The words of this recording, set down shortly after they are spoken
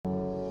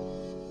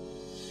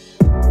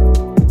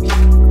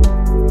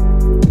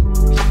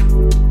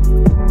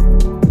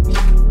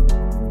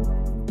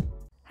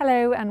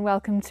and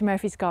welcome to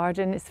Murphy's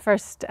Garden. It's the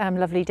first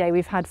lovely day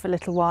we've had for a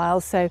little while,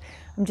 so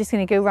I'm just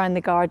going to go around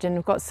the garden.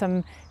 We've got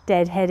some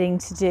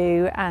deadheading to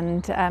do,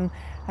 and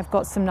I've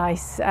got some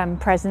nice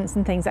presents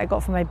and things that I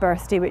got for my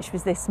birthday, which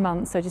was this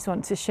month, so I just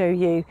want to show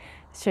you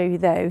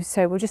those.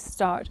 So we'll just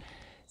start.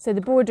 So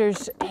the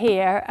borders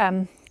here,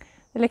 they're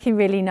looking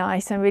really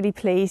nice. I'm really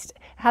pleased.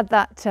 I had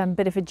that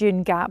bit of a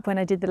June gap when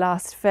I did the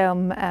last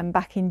film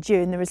back in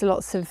June. There was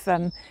lots of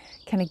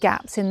kind of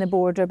gaps in the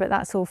border, but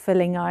that's all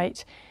filling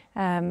out.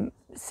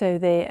 So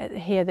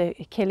here the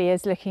Achillea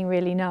is looking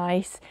really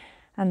nice,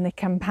 and the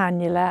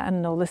Campanula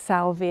and all the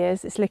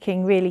Salvias. It's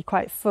looking really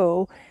quite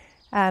full.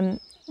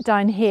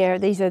 Down here,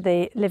 these are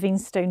the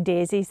Livingstone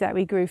daisies that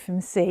we grew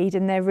from seed,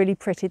 and they're really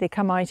pretty. They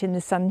come out in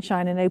the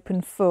sunshine and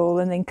open full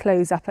and then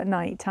close up at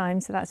night time,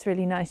 so that's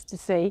really nice to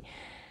see.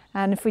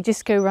 And if we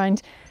just go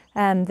around,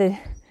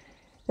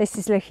 this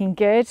is looking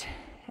good.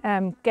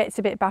 Gets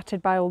a bit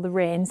battered by all the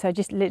rain, so I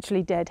just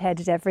literally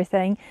deadheaded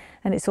everything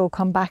and it's all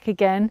come back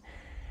again.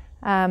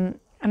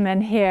 And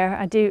then here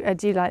I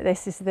do like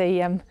this is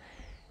the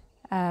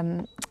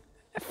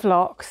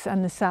phlox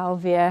and the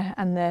salvia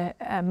and the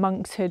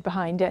monkshood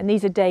behind it, and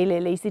these are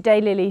daylilies. The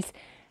daylilies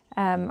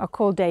are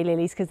called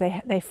daylilies because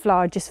they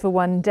flower just for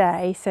one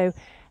day, so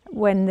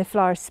when the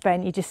flower's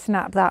spent you just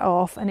snap that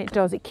off, and it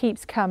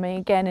keeps coming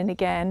again and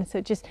again.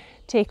 So just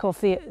take off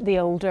the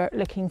older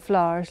looking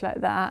flowers like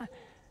that,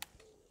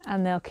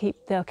 and they'll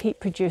keep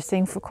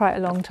producing for quite a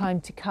long time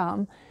to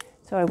come.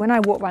 So when I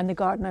walk around the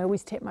garden, I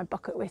always take my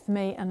bucket with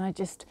me, and I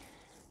just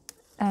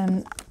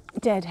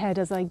deadhead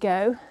as I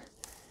go.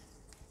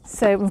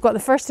 So we've got the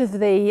first of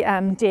the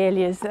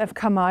dahlias that have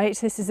come out.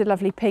 This is a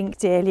lovely pink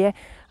dahlia.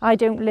 I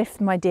don't lift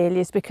my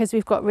dahlias because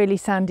we've got really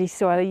sandy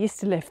soil. I used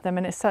to lift them,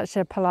 and it's such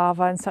a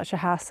palaver and such a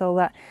hassle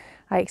that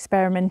I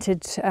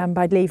experimented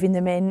by leaving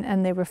them in,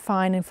 and they were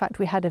fine. In fact,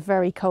 we had a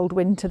very cold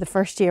winter the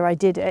first year I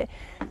did it,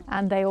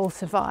 and they all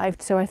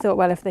survived. So I thought,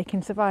 well, if they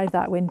can survive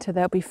that winter,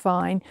 they'll be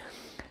fine.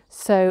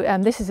 So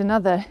this is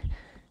another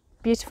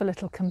beautiful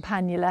little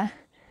campanula.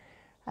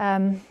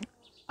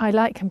 I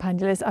like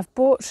campanulas. I've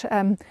bought,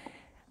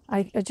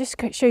 I just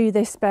show you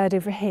this bed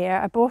over here.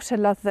 I bought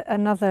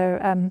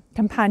another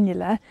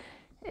campanula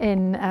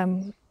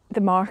in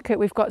the market.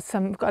 We've got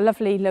a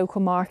lovely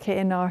local market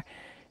in our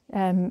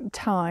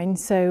town,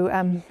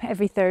 so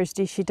every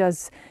Thursday she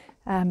does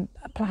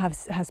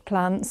has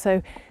plants.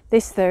 So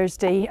this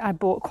Thursday I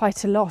bought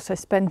quite a lot. I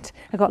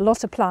got a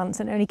lot of plants,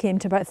 and it only came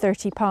to about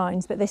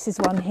 £30, but this is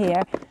one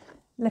here.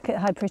 Look at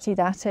how pretty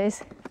that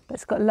is, but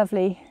it's got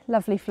lovely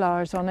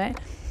flowers on it.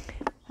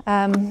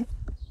 I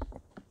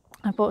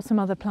bought some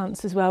other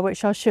plants as well,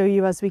 which I'll show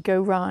you as we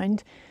go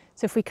round.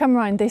 So if we come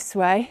round this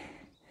way,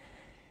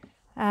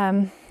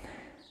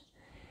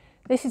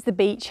 this is the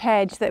beech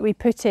hedge that we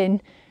put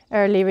in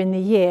earlier in the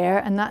year,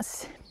 and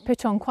that's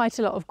put on quite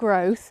a lot of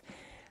growth.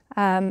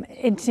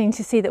 Interesting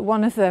to see that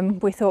one of them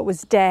we thought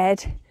was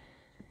dead,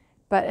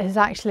 but has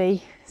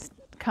actually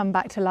come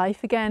back to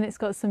life again. It's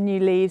got some new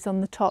leaves on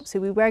the top, so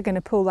we were going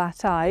to pull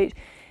that out.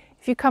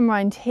 If you come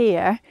round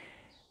here,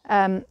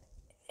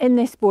 in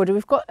this border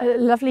we've got a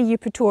lovely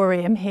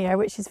eupatorium here,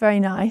 which is very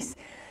nice,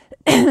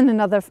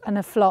 and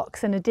a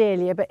phlox and a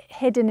dahlia, but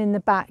hidden in the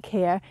back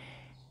here,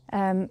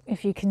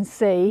 if you can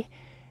see,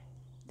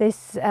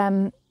 this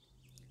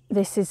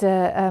is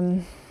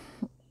a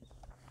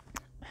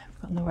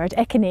I've forgotten the word,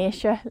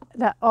 echinacea,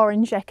 that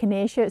orange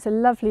echinacea. It's a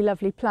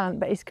lovely plant,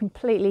 but it's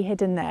completely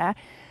hidden there.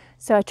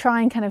 So I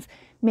try and kind of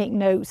make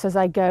notes as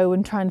I go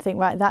and try and think,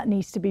 right, that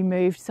needs to be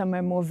moved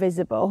somewhere more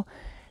visible.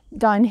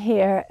 Down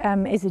here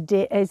is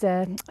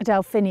a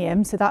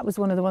delphinium, so that was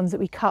one of the ones that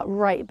we cut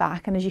right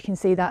back, and as you can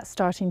see, that's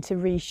starting to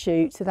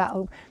reshoot, so that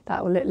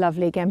will look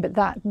lovely again, but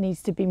that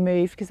needs to be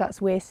moved because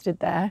that's wasted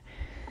there.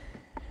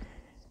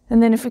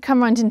 And then if we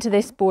come round into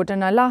this border,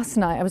 now last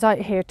night I was out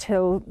here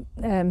till,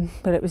 well,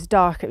 it was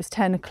dark, it was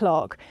 10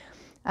 o'clock.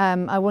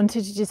 I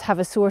wanted to just have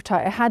a sort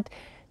out. I had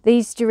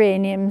these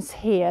geraniums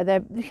here, they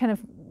kind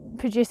of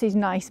produce these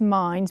nice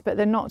minds, but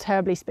they're not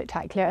terribly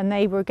spectacular, and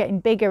they were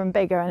getting bigger and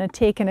bigger and had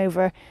taken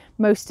over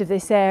most of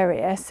this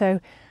area. So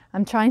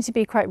I'm trying to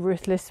be quite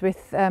ruthless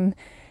with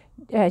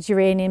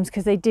geraniums,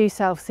 because they do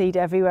self-seed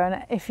everywhere,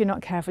 and if you're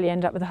not careful you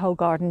end up with a whole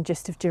garden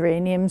just of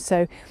geraniums.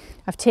 So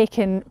I've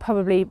taken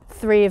probably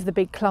 3 of the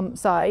big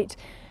clumps out.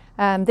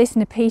 This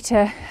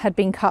Nepeta had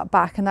been cut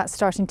back, and that's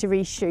starting to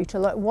reshoot,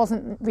 although it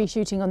wasn't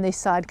reshooting on this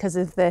side because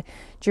of the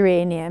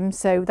geranium,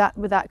 so that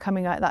with that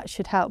coming out, that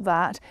should help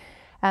that.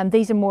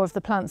 These are more of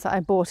the plants that I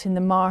bought in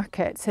the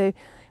market. So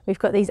we've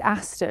got these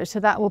asters,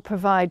 so that will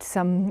provide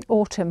some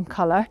autumn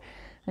colour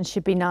and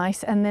should be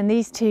nice. And then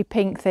these 2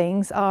 pink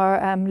things are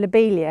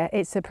lobelia.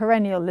 It's a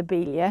perennial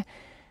lobelia,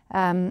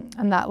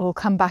 and that will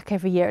come back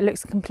every year. It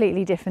looks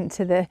completely different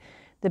to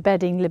the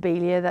bedding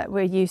lobelia that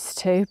we're used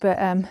to, but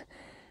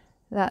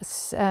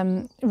that's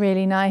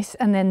really nice.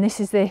 And then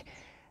this is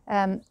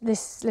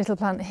this little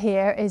plant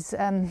here is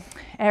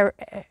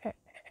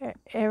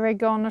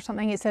Aragon or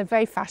something. It's a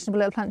very fashionable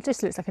little plant,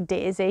 just looks like a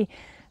daisy,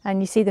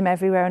 and you see them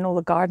everywhere in all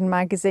the garden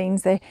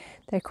magazines. They're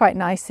quite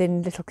nice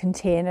in little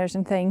containers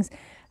and things.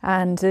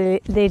 and the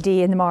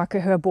lady in the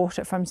market who I bought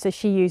it from, so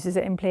she uses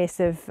it in place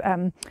of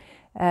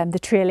the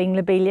trailing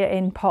lobelia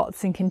in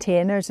pots and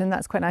containers, and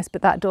that's quite nice.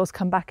 But that does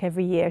come back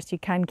every year, so you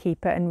can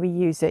keep it and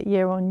reuse it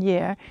year on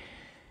year.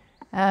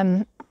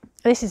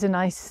 This is a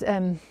nice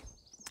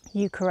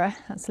euchera,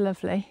 that's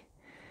lovely.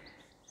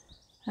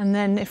 And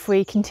then if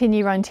we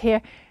continue around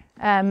here,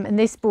 in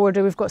this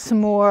border we've got some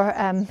more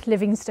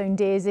Livingstone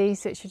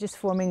daisies, which are just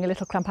forming a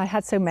little clump. I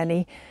had so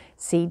many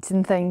seeds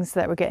and things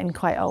that were getting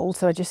quite old,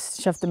 so I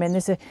just shoved them in.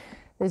 There's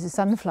a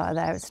sunflower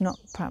there, it's not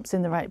perhaps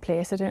in the right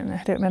place, I don't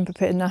remember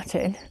putting that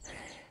in.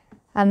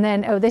 And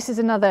then, oh, this is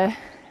another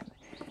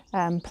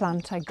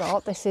plant I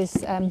got. This is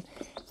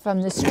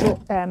from the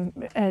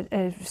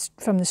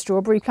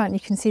strawberry plant. You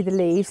can see the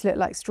leaves look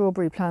like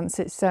strawberry plants.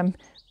 It's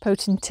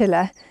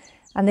Potentilla,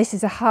 and this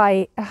is a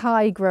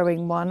high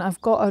growing one.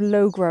 I've got a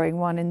low growing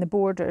one in the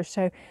border,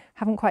 so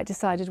haven't quite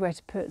decided where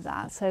to put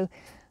that. So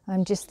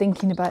I'm just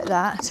thinking about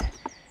that.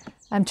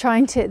 I'm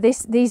trying to,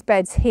 these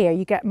beds here,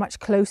 you get much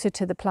closer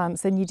to the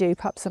plants than you do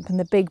perhaps up in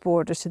the big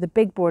borders. So the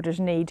big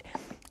borders need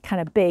kind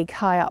of big,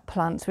 high up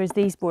plants, whereas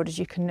these borders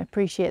you can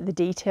appreciate the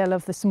detail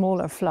of the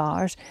smaller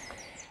flowers.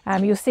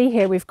 You'll see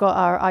here we've got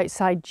our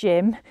outside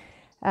gym,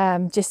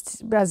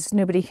 just as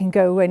nobody can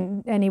go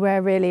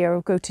anywhere really,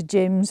 or go to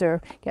gyms or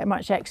get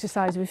much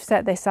exercise. We've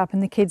set this up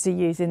and the kids are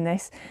using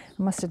this.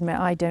 I must admit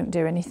I don't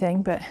do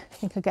anything, but I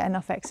think I get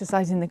enough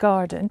exercise in the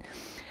garden.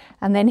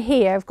 And then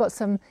here I've got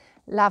some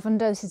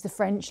lavender. This is the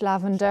French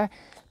lavender.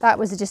 That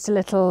was just a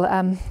little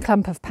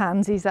clump of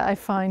pansies that I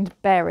find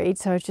buried,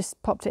 so I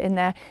just popped it in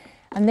there.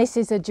 And this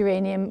is a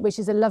geranium, which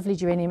is a lovely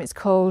geranium. It's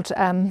called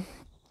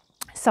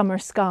Summer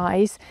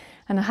Skies,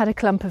 and I had a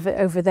clump of it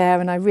over there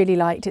and I really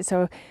liked it,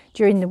 so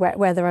during the wet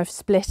weather I've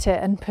split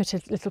it and put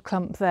a little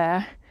clump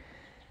there.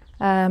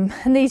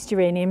 And these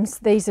geraniums,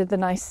 these are the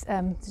nice,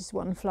 just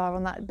one flower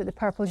on that, but the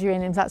purple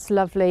geraniums, that's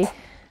lovely,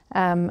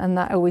 and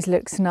that always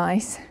looks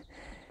nice.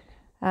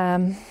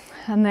 And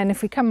then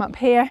if we come up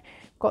here,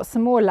 got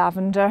some more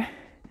lavender.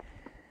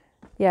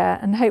 Yeah,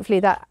 and hopefully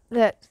that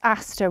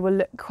aster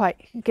will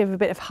give a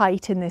bit of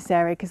height in this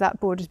area, because that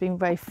border's been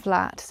very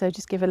flat, so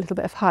just give a little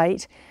bit of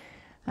height.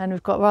 And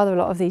we've got rather a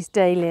lot of these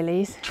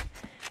daylilies,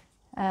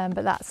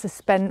 but that's a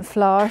spent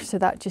flower, so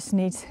that just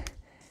needs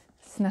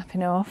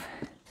snapping off.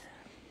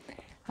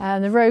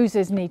 And the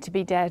roses need to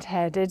be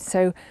dead-headed,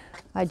 so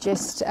I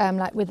just,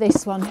 like with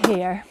this one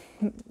here,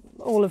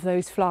 all of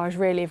those flowers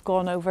really have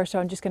gone over, so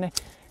I'm just going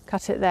to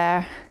cut it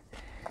there.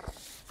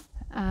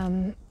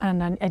 And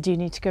I do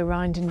need to go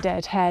round and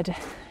deadhead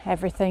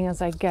everything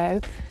as I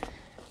go.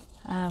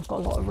 I've got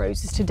a lot of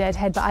roses to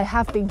deadhead, but I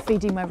have been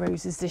feeding my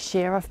roses this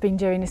year. I've been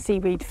doing a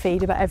seaweed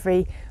feed about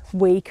every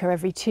week or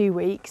every 2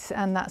 weeks,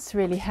 and that's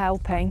really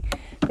helping.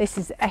 This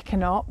is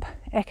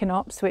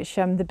Echinops, which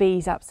the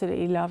bees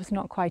absolutely love. It's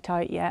not quite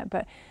out yet,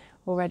 but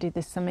already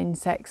there's some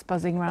insects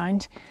buzzing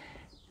around.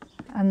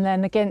 And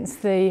then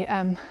against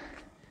the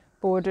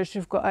borders,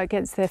 we've got,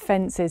 against the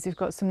fences, we've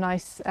got some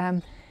nice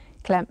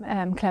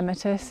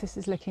clematis. This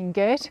is looking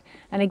good,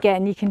 and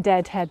again you can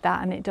deadhead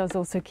that and it does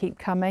also keep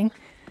coming.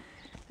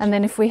 And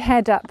then if we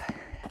head up,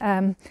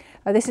 oh,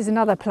 this is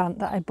another plant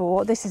that I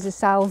bought. This is a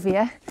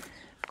salvia.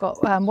 I've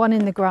got one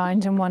in the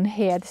ground and one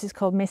here. This is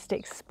called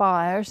Mystic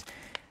Spires,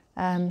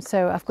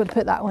 so I've got to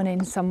put that one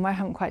in somewhere. I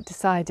haven't quite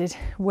decided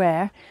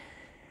where.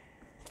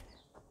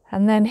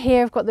 And then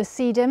here I've got the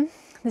sedum.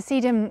 The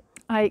sedum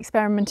I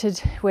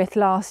experimented with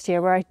last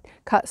year, where I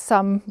cut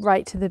some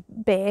right to the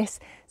base,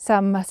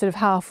 some sort of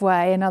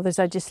halfway, and others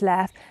I just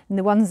left. And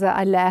the ones that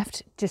I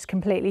left just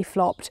completely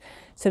flopped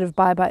sort of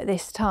by about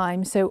this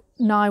time. So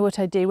now what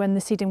I do when the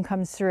sedum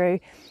comes through,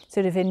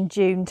 sort of in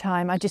June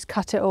time, I just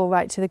cut it all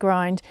right to the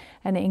ground,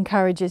 and it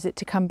encourages it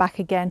to come back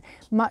again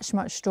much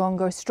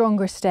stronger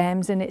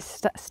stems, and it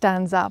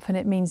stands up, and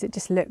it means it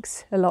just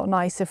looks a lot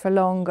nicer for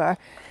longer.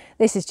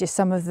 This is just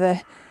some of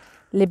the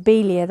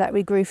lobelia that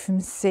we grew from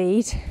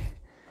seed.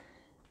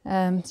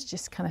 It's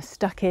just kind of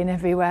stuck in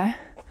everywhere.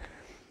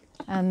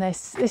 And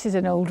this is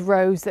an old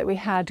rose that we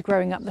had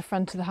growing up the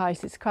front of the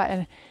house. It's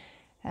quite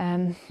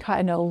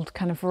an old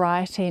kind of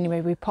variety.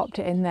 Anyway, we popped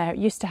it in there. It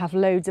used to have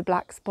loads of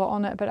black spot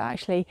on it, but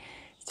actually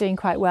it's doing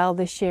quite well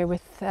this year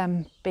with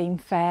being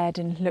fed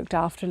and looked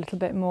after a little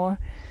bit more.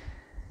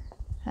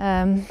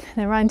 And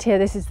around here,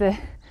 this is the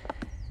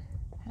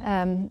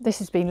this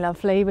has been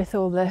lovely with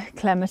all the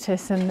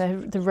clematis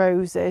and the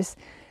roses.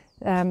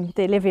 The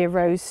Olivia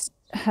rose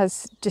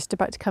has just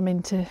about to come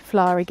into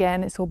flower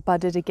again. It's all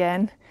budded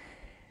again.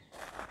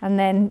 And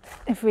then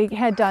if we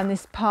head down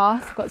this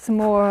path, we've got some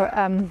more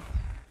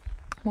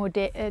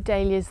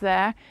dahlias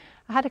there.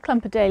 I had a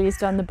clump of dahlias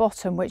down the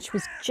bottom which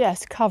was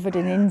just covered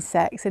in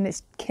insects, and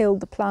it's killed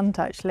the plant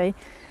actually.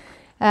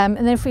 And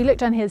then if we look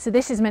down here, so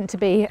this is meant to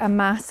be a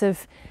mass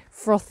of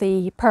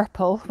frothy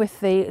purple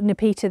with the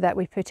Nepeta that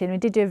we put in. We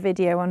did do a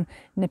video on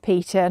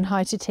Nepeta and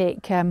how to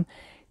take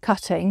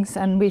cuttings,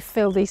 and we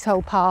filled these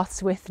whole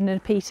paths with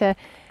Nepeta.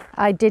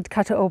 I did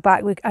cut it all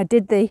back. I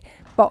did the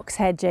box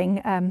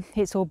hedging,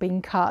 it's all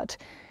been cut,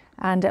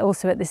 and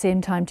also at the same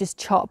time just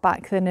chop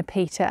back the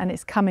Nepeta, and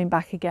it's coming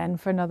back again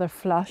for another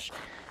flush.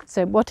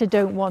 So what I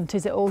don't want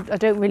is I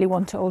don't really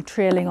want it all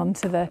trailing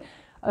onto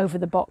over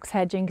the box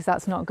hedging, because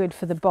that's not good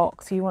for the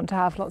box. You want to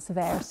have lots of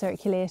air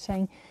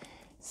circulating.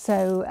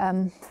 So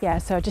yeah,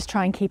 so I just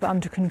try and keep it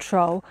under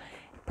control.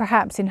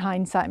 Perhaps in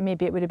hindsight,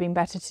 maybe it would have been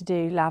better to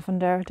do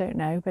lavender, I don't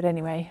know. But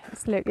anyway,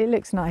 it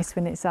looks nice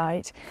when it's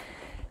out.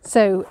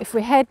 So if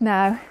we head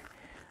now,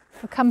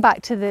 we'll come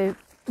back to the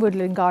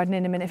woodland garden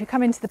in a minute. If you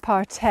come into the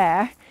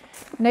parterre,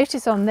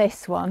 notice on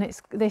this one,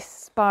 this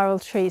spiral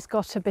tree, it's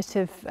got a bit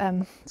of,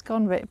 it's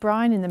gone a bit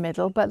brown in the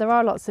middle, but there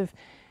are lots of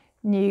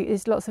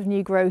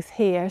new growth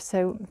here.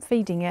 So I'm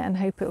feeding it and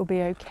hope it will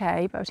be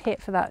okay, but I would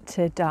hate for that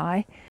to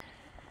die.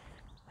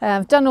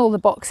 I've done all the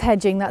box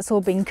hedging, that's all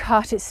been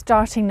cut. It's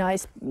starting now,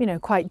 it's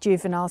quite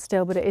juvenile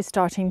still, but it is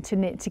starting to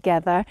knit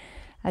together,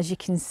 as you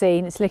can see,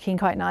 and it's looking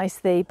quite nice.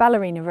 The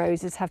ballerina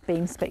roses have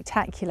been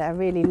spectacular,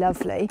 really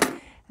lovely.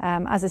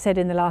 As I said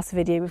in the last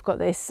video, we've got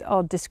this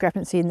odd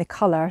discrepancy in the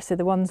colour. So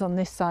the ones on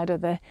this side are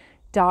the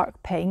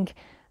dark pink,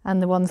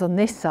 and the ones on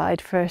this side,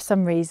 for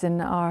some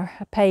reason, are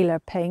a paler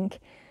pink.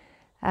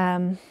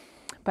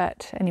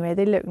 But anyway,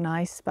 they look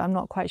nice, but I'm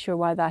not quite sure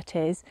why that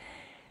is.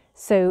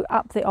 So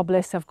up the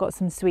obelisk, I've got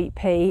some sweet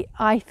pea.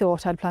 I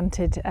thought I'd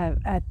planted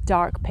a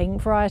dark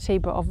pink variety,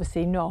 but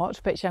obviously not,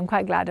 which I'm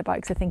quite glad about,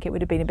 because I think it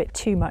would have been a bit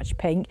too much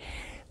pink.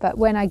 But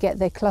when I get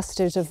the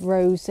clusters of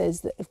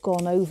roses that have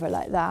gone over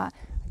like that,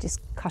 I just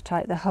cut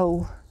out the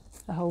whole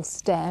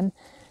stem,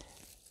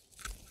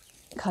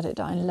 cut it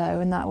down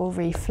low, and that will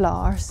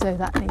reflower. So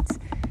that needs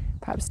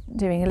perhaps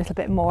doing a little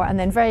bit more. And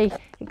then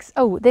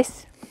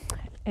this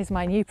is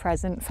my new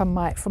present for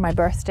my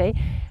birthday.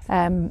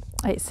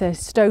 It's a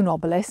stone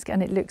obelisk,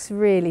 and it looks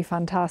really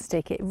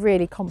fantastic. It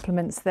really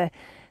complements the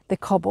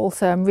cobble,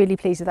 so I'm really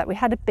pleased with that. We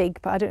had a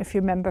big, but I don't know if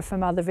you remember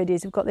from other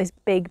videos, we've got this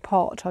big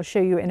pot, I'll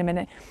show you in a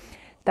minute,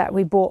 that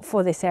we bought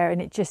for this area,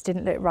 and it just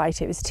didn't look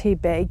right. It was too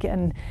big,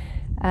 and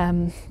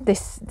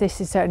this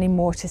is certainly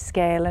more to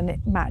scale, and it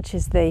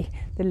matches the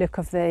look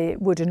of the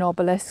wooden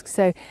obelisk.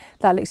 So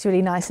that looks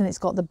really nice, and it's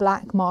got the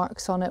black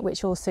marks on it,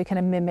 which also kind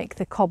of mimic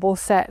the cobble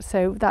set.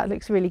 So that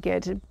looks really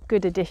good. A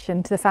good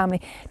addition to the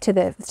family, to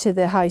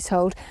the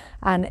household,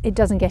 and it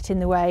doesn't get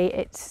in the way.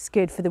 It's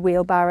good for the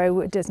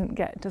wheelbarrow. It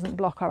doesn't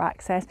block our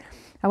access.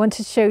 I want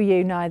to show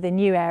you now the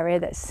new area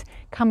that's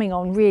coming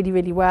on really,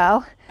 really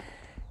well.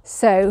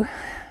 So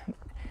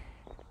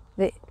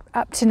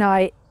up to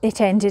now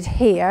it ended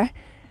here.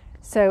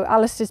 So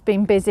Alistair's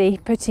been busy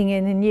putting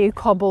in a new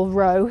cobble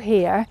row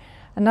here,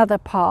 another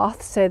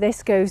path. So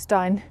this goes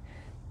down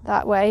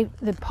that way.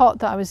 The pot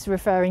that I was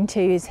referring to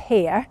is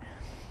here.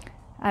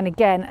 And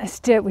again,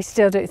 we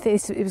still don't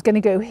think it was going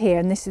to go here,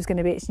 and this was going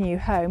to be its new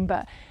home,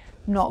 but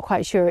I'm not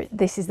quite sure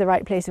this is the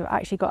right place. I've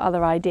actually got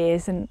other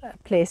ideas and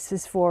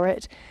places for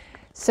it.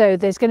 So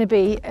there's going to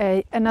be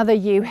another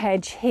yew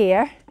hedge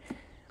here,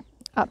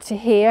 up to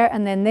here,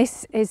 and then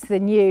this is the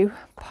new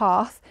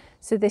path.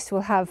 So this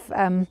will have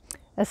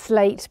a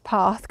slate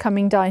path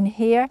coming down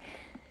here,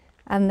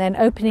 and then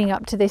opening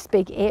up to this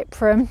big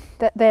apron.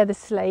 They're the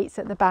slates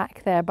at the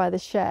back there by the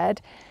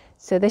shed.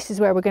 So this is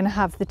where we're going to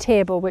have the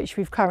table, which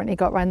we've currently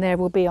got round there,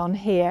 will be on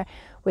here,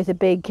 with a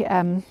big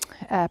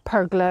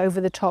pergola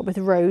over the top with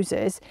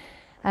roses.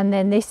 And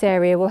then this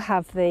area will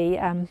have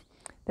the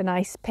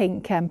nice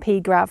pink pea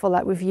gravel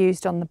that we've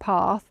used on the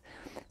path.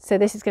 So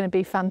this is going to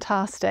be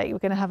fantastic. We're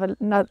going to have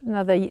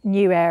another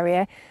new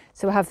area.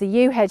 So we'll have the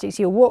yew hedges.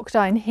 You'll walk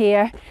down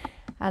here,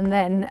 and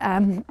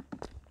then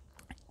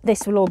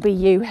this will all be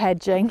yew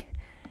hedging.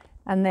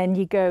 And then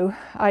you go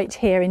out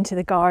here into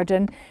the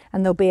garden,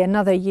 and there'll be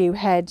another yew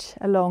hedge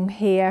along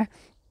here.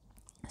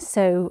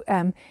 So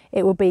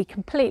it will be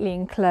completely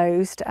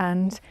enclosed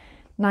and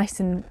nice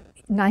in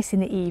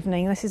the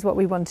evening. This is what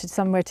we wanted,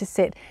 somewhere to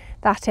sit.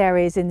 That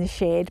area is in the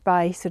shade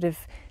by sort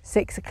of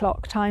 6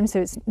 o'clock time,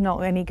 so it's not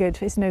any good.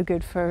 It's no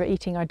good for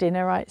eating our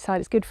dinner outside.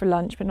 It's good for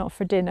lunch, but not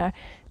for dinner.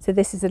 So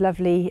this is a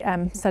lovely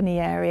sunny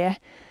area.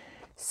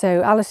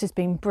 So Alice has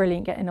been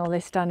brilliant getting all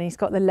this done. He's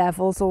got the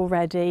levels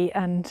already,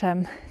 and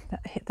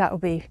that will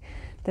be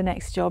the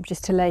next job,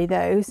 just to lay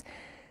those.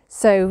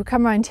 So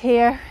come around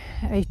here.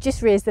 We've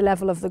just raised the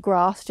level of the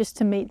grass just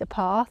to meet the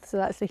path, so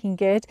that's looking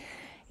good.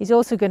 He's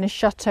also going to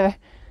shutter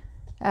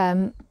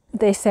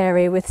this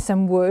area with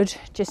some wood,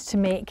 just to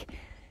make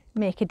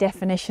a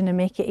definition and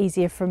make it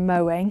easier for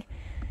mowing.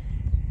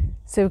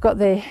 So we've got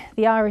the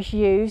Irish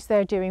yews.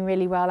 They're doing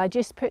really well. I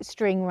just put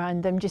string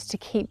around them just to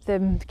keep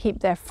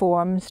their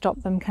form,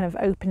 stop them kind of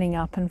opening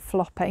up and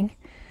flopping.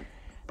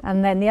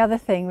 And then the other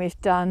thing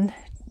we've done,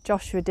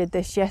 Joshua did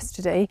this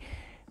yesterday.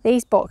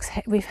 These box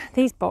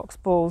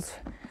balls,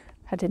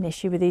 had an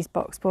issue with these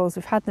box balls.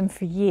 We've had them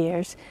for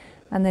years,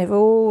 and they've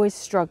always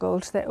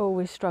struggled.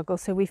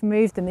 So we've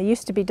moved them. They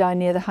used to be down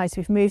near the house.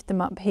 We've moved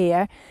them up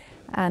here,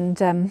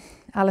 and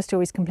Alistair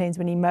always complains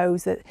when he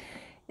mows that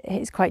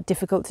it's quite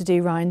difficult to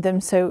do round them.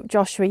 So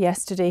Joshua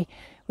yesterday,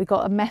 we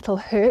got a metal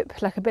hoop,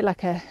 a bit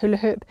like a hula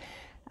hoop,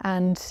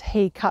 and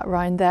he cut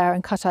around there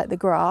and cut out the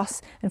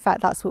grass. In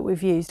fact, that's what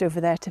we've used over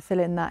there to fill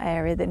in that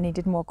area that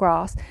needed more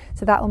grass.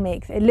 So that will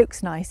make it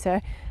looks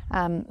nicer.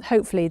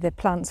 Hopefully the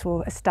plants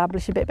will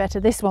establish a bit better.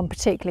 This one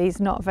particularly is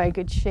not very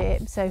good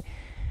shape. So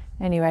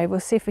anyway, we'll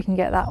see if we can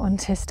get that one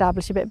to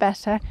establish a bit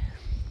better.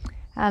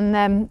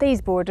 And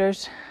these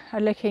borders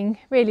are looking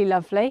really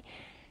lovely.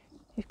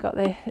 We've got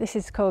this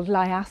is called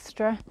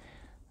Lyastra.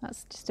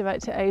 That's just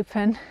about to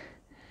open.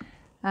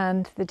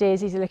 And the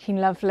daisies are looking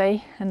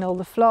lovely, and all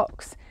the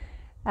phlox.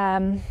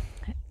 The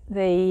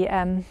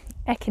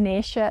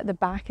echinacea at the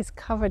back is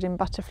covered in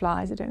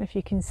butterflies. I don't know if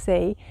you can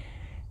see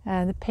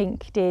the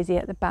pink daisy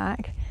at the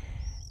back.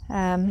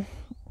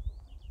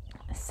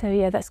 So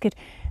yeah, that's good.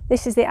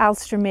 This is the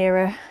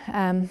Alströmera.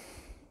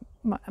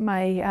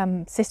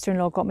 My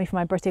sister-in-law got me for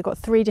my birthday. I've got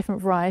 3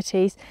 different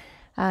varieties,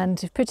 and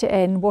I've put it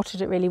in,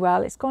 watered it really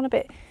well. It's gone a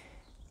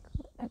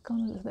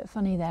little bit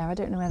funny there. I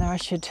don't know whether I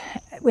should.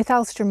 With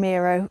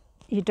Alströmera,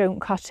 you don't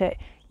cut it,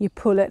 you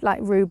pull it like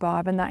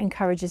rhubarb, and that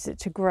encourages it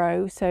to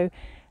grow. So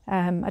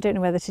I don't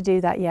know whether to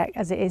do that yet,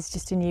 as it is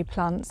just a new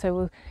plant.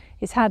 So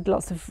it's had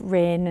lots of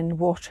rain and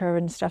water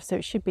and stuff, so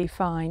it should be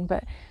fine,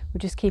 but we'll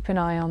just keep an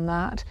eye on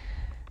that.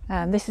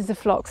 This is the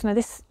phlox. Now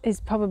this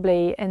is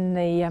probably in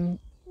the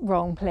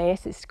wrong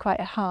place. It's quite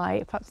high,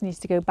 it perhaps needs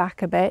to go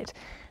back a bit.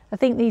 I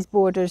think these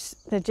borders,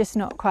 they're just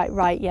not quite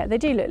right yet. They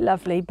do look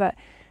lovely, but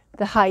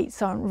the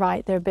heights aren't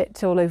right. They're a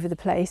bit all over the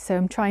place. So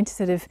I'm trying to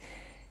sort of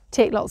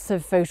take lots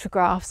of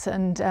photographs,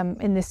 and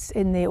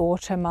in the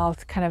autumn I'll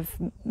kind of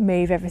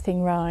move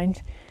everything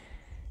round.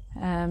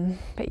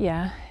 But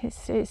yeah,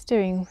 it's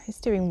doing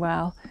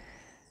well.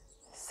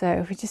 So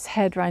if we just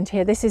head round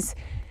here, these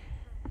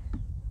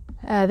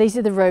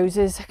are the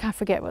roses. I can't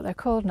forget what they're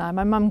called now.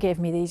 My mum gave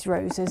me these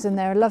roses, and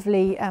they're a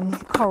lovely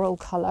coral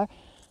colour.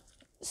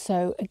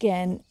 So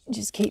again,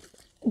 just keep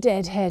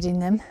deadheading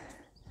them.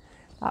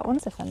 That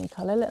one's a funny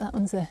colour. Look, that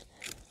one's a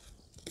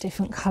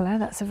different colour.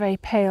 That's a very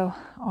pale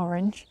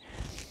orange.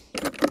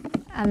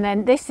 And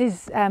then this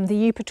is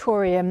the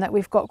Eupatorium that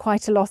we've got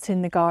quite a lot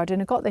in the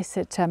garden. I got this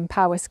at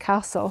Powys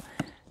Castle,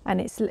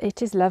 and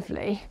it is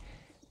lovely.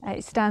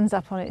 It stands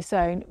up on its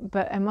own,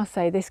 but I must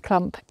say this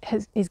clump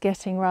is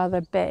getting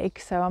rather big,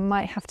 so I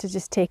might have to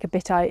just take a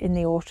bit out in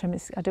the autumn.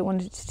 I don't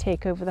want it to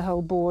take over the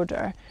whole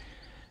border.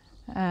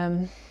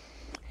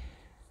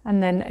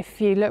 And then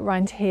if you look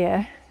round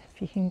here,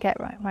 if you can get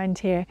right round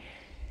here,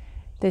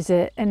 there's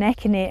a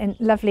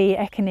lovely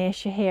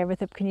echinacea here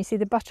with can you see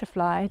the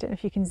butterfly? I don't know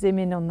if you can zoom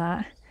in on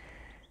that.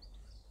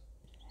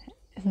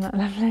 Isn't that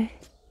lovely?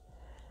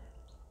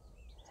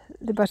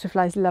 The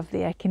butterfly's lovely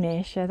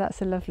echinacea.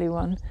 That's a lovely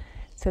one.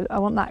 So I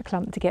want that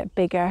clump to get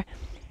bigger.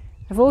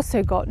 I've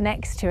also got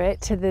next to it,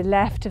 to the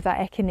left of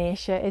that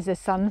echinacea, is a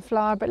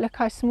sunflower, but look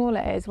how small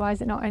it is. Why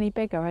is it not any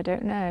bigger? I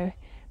don't know.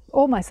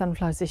 All my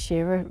sunflowers this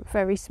year are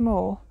very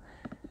small.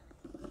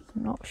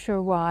 I'm not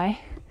sure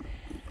why.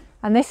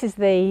 And this is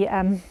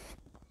the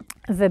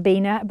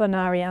Verbena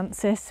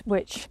bonariensis,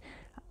 which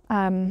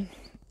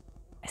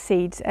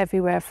seeds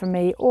everywhere for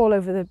me, all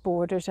over the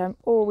borders. I'm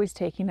always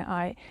taking it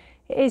out.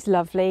 It is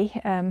lovely.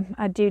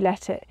 I do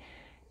let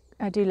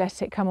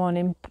it come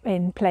on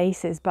in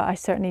places, but I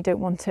certainly don't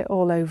want it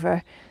all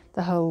over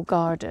the whole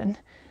garden.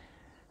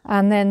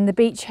 And then the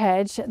beech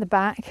hedge at the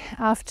back,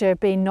 after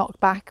being knocked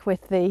back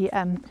with the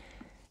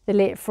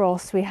late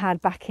frost we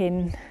had back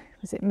in,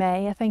 was it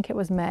May? I think it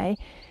was May.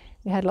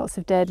 We had lots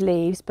of dead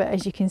leaves, but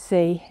as you can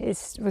see,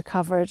 it's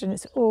recovered and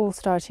it's all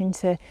starting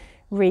to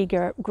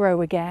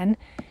regrow again.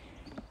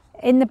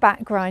 In the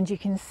background, you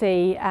can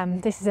see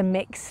this is a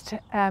mixed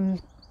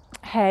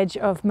hedge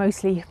of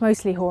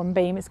mostly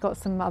hornbeam. It's got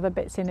some other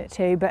bits in it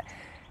too, but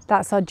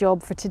that's our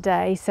job for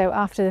today. So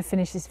after I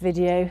finish this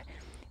video,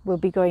 we'll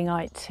be going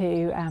out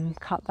to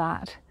cut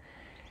that.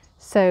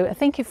 So I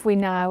think if we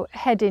now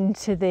head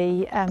into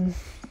the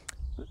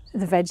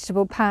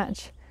vegetable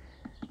patch.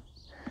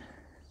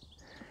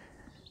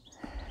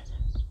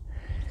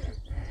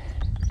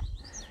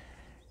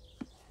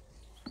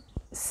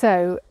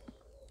 So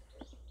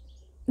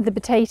the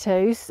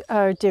potatoes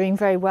are doing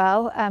very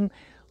well.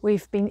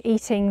 We've been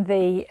eating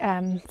the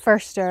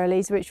first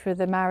earlies, which were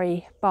the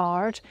Mary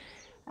Bard.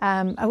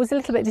 I was a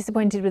little bit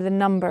disappointed with the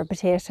number of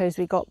potatoes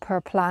we got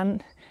per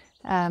plant.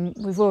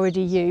 We've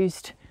already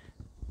used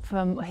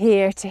from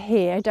here to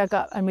here, dug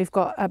up, and we've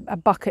got a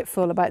bucket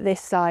full about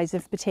this size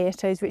of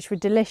potatoes, which were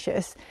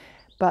delicious,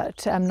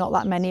 but not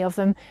that many of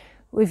them.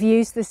 We've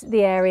used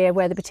the area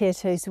where the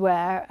potatoes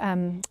were.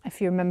 If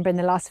you remember in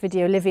the last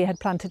video, Olivia had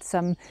planted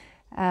some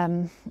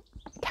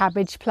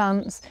cabbage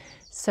plants,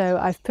 so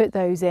I've put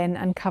those in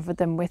and covered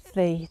them with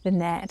the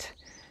net.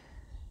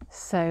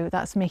 So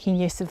that's making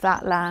use of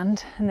that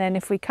land. And then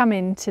if we come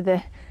into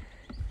the,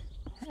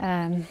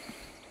 no,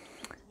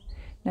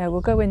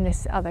 we'll go in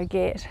this other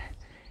gate.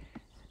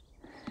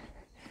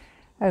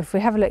 Oh, if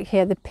we have a look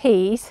here, the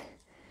peas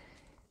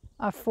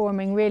are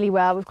forming really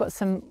well. We've got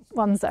some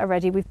ones that are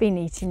ready. We've been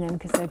eating them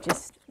because they're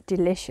just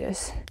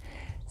delicious.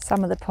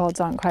 Some of the pods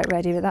aren't quite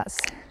ready, but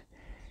that's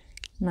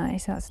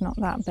nice. That's not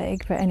that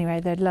big, but anyway,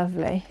 they're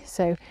lovely.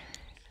 So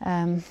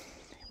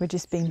we've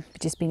just been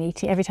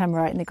eating. Every time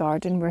we're out in the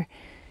garden, we're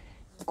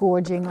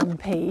gorging on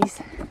peas.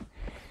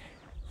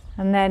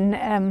 And then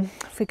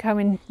if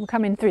we'll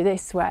come in through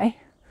this way.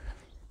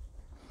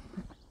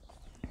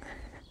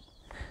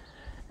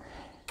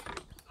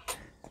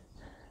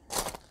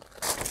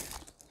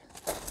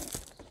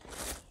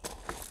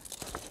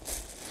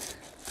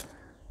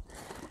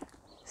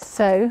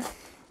 So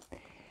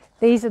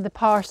these are the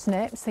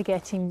parsnips. They're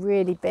getting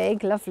really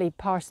big, lovely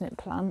parsnip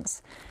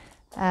plants.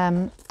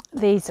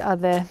 These are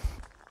the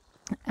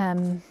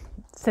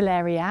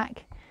celeriac,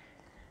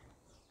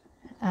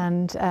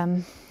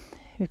 and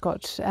we've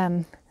got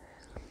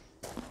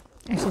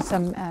actually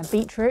some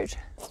beetroot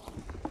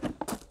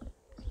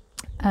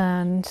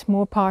and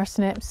more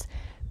parsnips,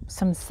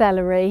 some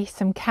celery,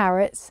 some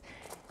carrots.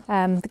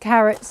 The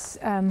carrots,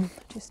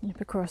 just nip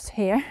across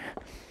here.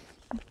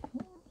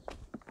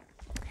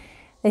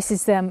 This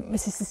is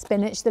the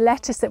spinach. The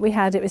lettuce that we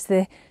had, it was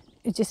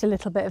just a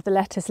little bit of the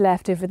lettuce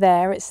left over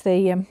there. It's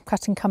the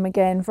cut and come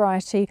again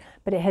variety,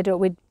 but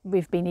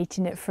we've been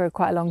eating it for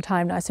quite a long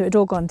time now, so it had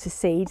all gone to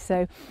seed.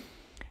 So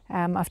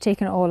I've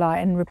taken it all out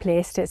and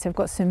replaced it. So I've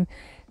got some.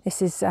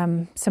 This is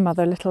some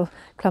other little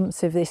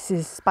clumps of this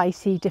is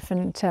spicy,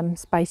 different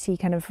spicy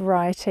kind of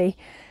variety.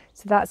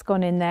 So that's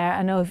gone in there,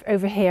 and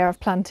over here I've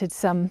planted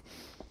some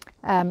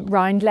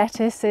rind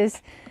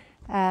lettuces.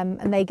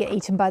 And they get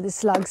eaten by the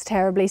slugs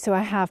terribly, so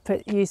I have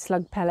used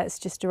slug pellets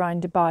just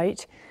around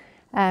about.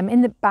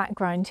 In the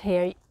background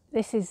here,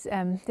 this is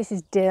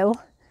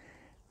dill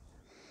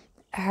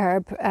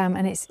herb,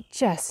 and it's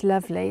just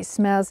lovely. It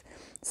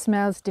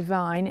smells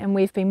divine, and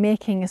we've been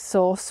making a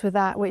sauce with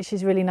that, which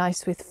is really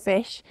nice with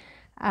fish.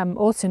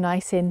 Also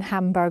nice in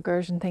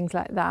hamburgers and things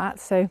like that.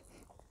 So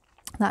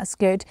that's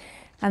good.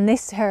 And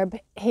this herb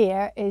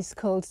here is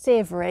called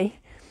savoury.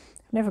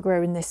 I've never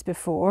grown this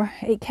before.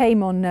 It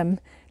came on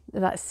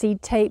that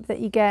seed tape that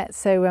you get,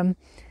 so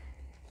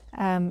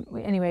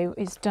anyway,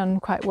 it's done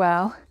quite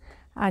well,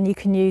 and you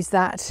can use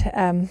that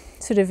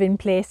sort of in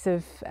place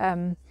of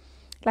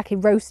like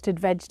roasted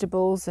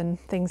vegetables and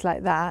things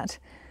like that.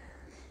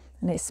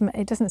 And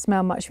it doesn't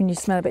smell much when you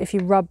smell it, but if you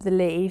rub the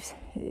leaves,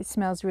 it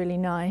smells really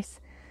nice.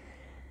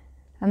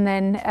 And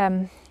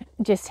then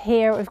just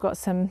here we've got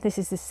some, this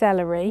is the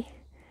celery,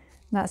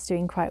 that's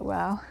doing quite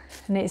well,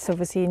 and it's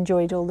obviously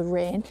enjoyed all the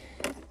rain.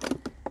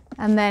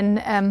 And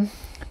then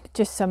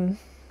just some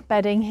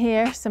bedding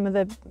here, some of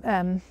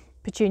the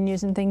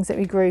petunias and things that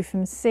we grew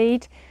from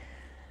seed.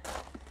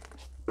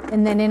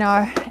 And then in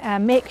our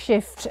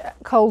makeshift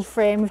cold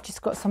frame, we've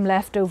just got some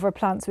leftover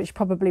plants which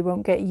probably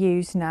won't get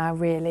used now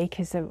really,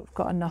 because I've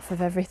got enough of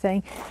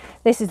everything.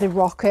 This is the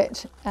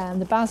rocket,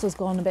 and the basil's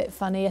gone a bit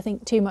funny. I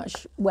think too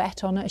much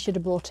wet on it. I should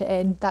have brought it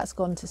in. That's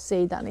gone to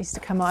seed. That needs to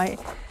come out.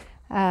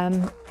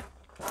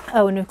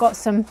 Oh, and we've got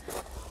some.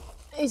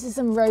 These are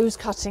some rose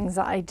cuttings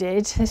that I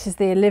did. This is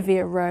the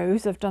Olivia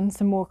rose. I've done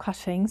some more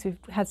cuttings. We've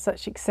had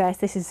such success.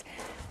 This is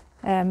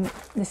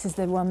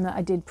the one that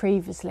I did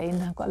previously,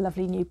 and I've got a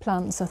lovely new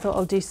plant, so I thought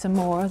I'll do some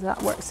more.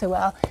 That worked so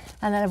well.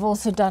 And then I've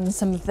also done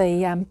some of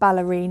the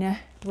ballerina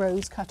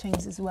rose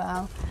cuttings as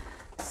well.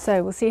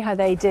 So we'll see how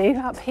they do.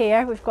 Up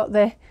here we've got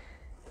the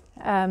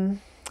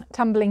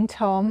tumbling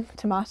tom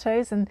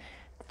tomatoes, and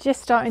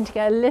just starting to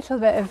get a little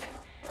bit of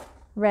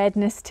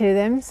redness to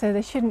them, so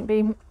they shouldn't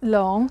be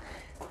long.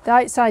 The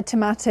outside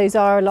tomatoes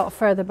are a lot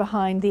further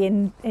behind the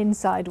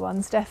inside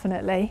ones,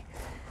 definitely.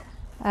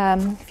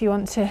 If you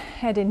want to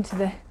head into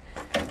the,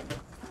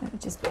 let me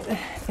just put the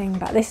thing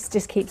back. This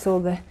just keeps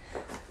all the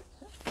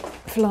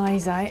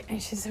flies out,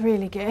 which is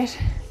really good.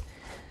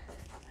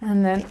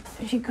 And then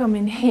if you come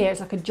in here, it's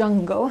like a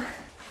jungle.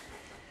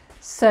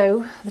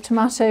 So the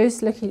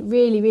tomatoes looking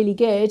really, really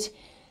good.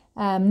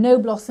 No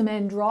blossom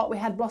end rot. We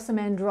had blossom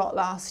end rot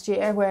last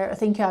year, where I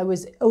think I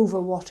was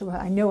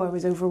overwatering. I know I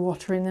was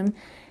overwatering them.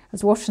 I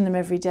was watering them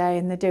every day,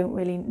 and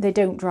they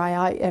don't dry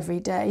out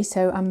every day.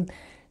 So I'm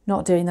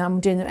not doing that.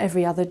 I'm doing them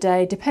every other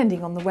day,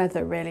 depending on the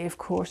weather, really. Of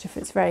course, if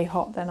it's very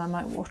hot, then I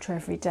might water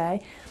every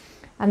day.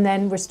 And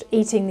then we're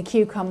eating the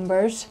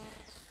cucumbers.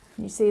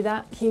 You see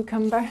that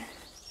cucumber? You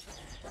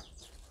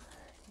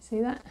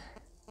see that?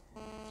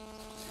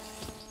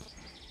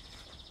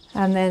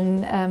 And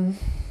then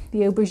the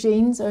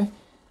aubergines are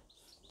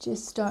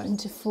just starting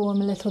to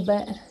form a little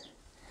bit.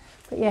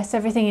 But yes,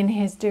 everything in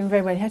here is doing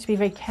very well. You have to be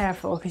very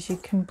careful because you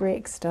can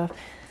break stuff.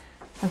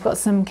 I've got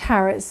some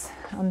carrots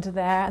under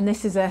there, and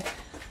this is a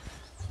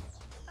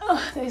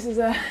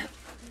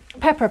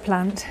pepper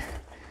plant.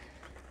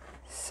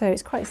 So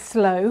it's quite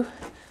slow.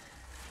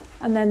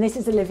 And then this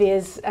is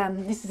Olivia's,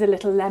 this is a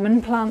little lemon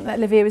plant that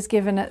Olivia was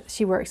given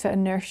she works at a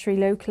nursery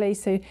locally,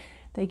 so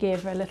they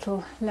gave her a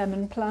little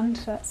lemon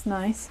plant. That's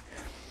nice.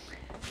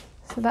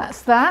 So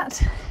that's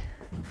that.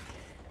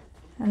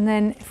 And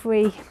then if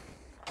we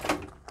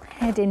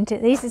head into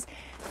this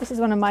is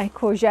one of my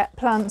courgette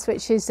plants,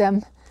 which is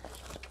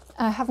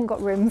I haven't got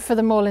room for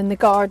them all in the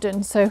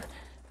garden, so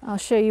I'll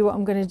show you what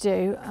I'm going to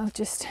do. I'll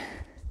just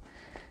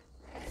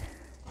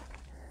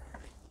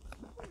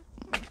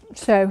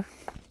so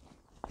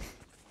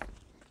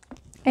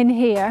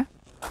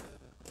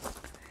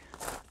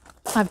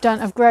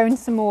I've grown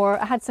some more.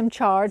 I had some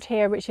chard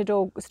here which had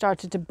all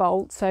started to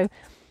bolt, so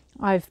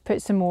I've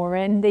put some more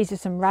in. These are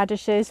some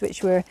radishes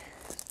which we're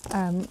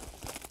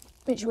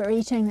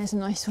eating. There's a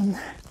nice one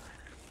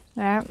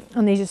there,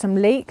 and these are some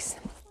leeks.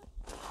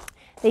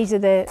 These are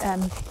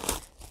the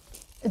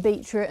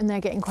beetroot, and they're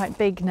getting quite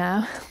big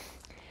now.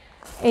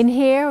 In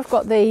here I've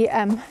got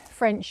the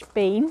French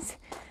beans,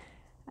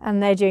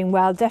 and they're doing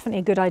well. Definitely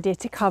a good idea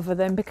to cover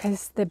them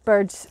because the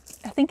birds,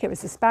 I think it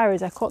was the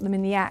sparrows, I caught them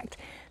in the act.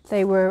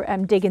 They were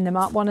digging them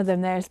up. One of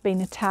them there has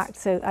been attacked,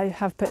 so I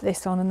have put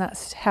this on and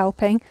that's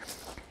helping.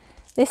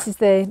 This is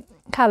the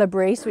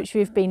calabrese which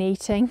we've been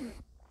eating.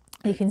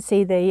 You can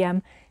see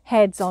the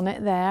heads on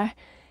it there.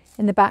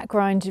 In the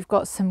background you've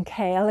got some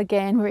kale.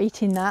 Again, we're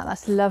eating that,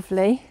 that's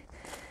lovely.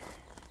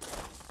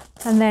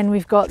 And then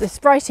we've got the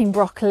sprouting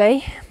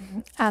broccoli,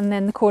 and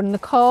then the corn and the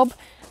cob.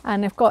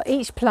 And I've got,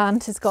 each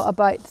plant has got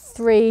about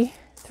three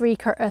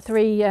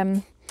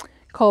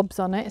cobs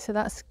on it, so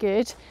that's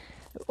good.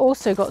 I've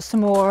also got some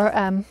more,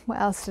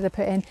 what else did I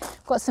put in?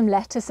 I've got some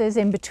lettuces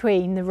in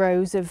between the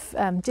rows of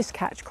just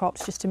catch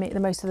crops, just to make the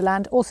most of the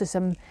land. Also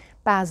some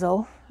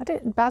basil.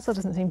 Basil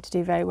doesn't seem to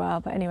do very well,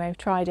 but anyway, I've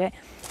tried it.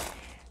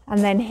 And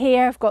then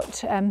here I've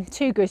got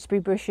 2 gooseberry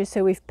bushes,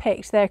 so we've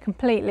picked, they're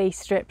completely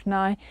stripped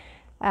now.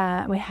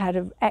 We had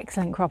an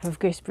excellent crop of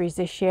gooseberries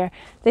this year.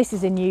 This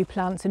is a new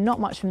plant, so not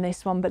much from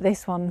this one, but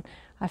this one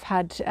I've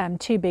had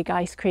 2 big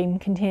ice cream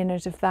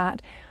containers of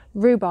that.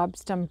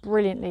 Rhubarb's done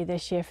brilliantly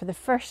this year for the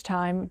first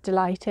time,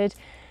 delighted.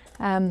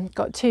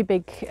 Got 2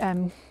 big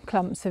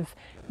clumps of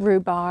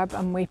rhubarb,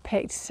 and we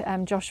picked,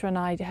 Joshua and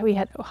I, we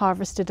had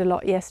harvested a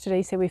lot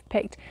yesterday, so we've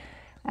picked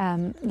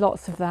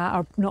lots of that,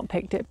 or not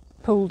picked it,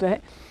 pulled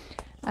it.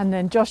 And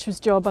then Joshua's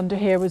job under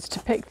here was to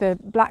pick the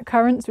black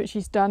currants, which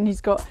he's done.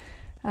 He's got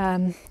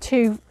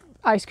 2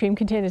 ice cream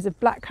containers of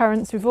black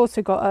currants. We've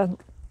also got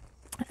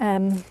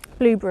a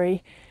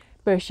blueberry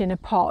bush in a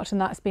pot, and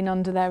that's been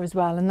under there as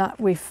well, and that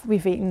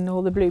we've eaten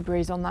all the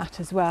blueberries on that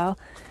as well.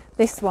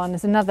 This one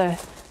is another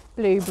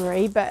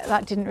blueberry, but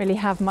that didn't really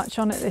have much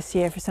on it this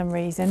year for some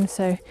reason.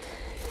 So,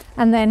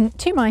 and then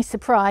to my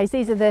surprise,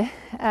 these are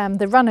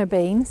the runner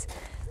beans,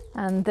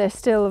 and they're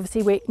still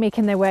obviously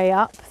making their way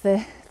up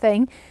the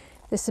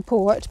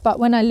support. But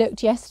when I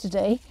looked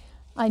yesterday,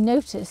 I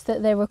noticed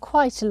that there were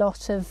quite a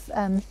lot of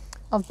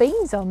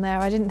beans on there.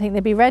 I didn't think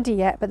they'd be ready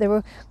yet, but there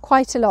were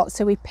quite a lot,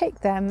 so we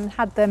picked them,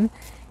 had them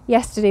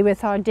yesterday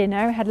with our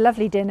dinner. We had a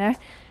lovely dinner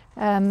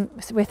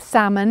with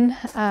salmon,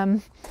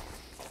 and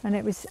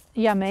it was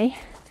yummy.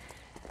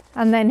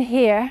 And then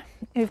here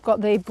we've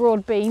got the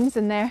broad beans,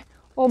 and they're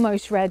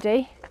almost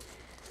ready.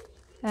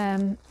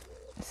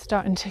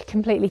 Starting to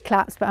completely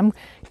collapse, but I'm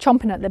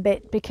chomping at the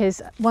bit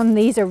because when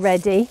these are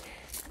ready,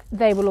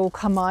 they will all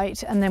come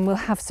out, and then we'll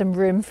have some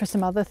room for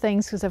some other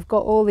things, because I've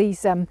got all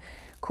these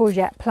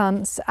courgette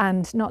plants,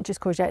 and not just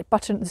courgette,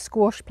 butternut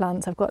squash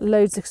plants. I've got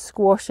loads of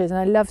squashes, and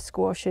I love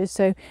squashes,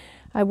 so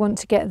I want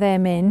to get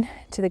them in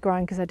to the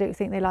ground because I don't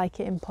think they like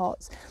it in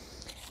pots.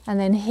 And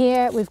then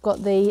here we've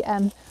got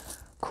the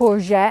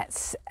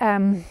courgettes,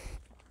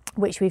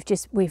 which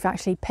we've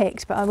actually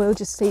picked, but I will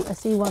just see, I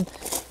see one.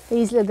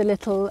 These are the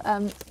little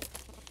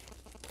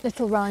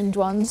round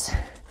ones,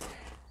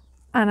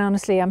 and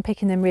honestly I'm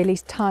picking them really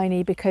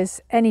tiny, because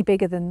any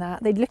bigger than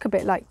that, they'd look a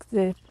bit like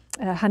the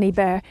honey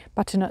bear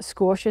butternut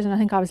squashes, and I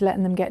think I was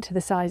letting them get to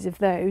the size of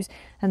those,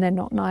 and they're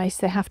not nice.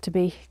 They have to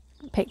be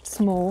picked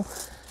small,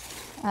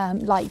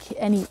 like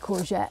any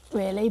courgette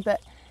really,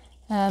 but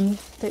don't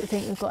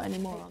think we've got any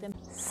more on them.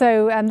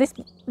 So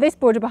this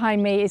border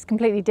behind me is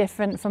completely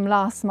different from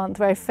last month,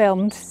 where I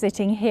filmed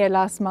sitting here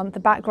last month. The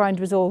background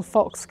was all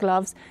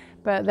foxgloves,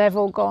 but they've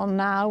all gone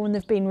now and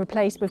they've been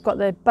replaced. We've got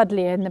the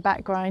buddleia in the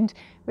background,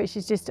 which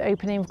is just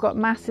opening. We've got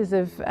masses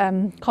of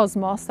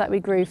cosmos that we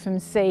grew from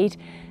seed,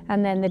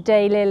 and then the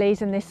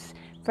daylilies and this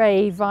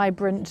very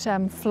vibrant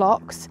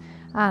phlox,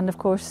 and of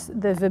course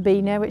the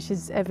verbena, which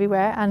is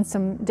everywhere, and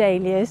some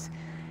dahlias.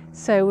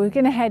 So we're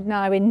going to head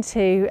now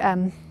into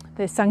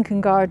the Sunken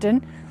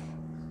Garden.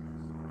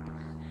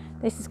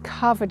 This is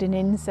covered in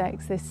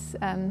insects this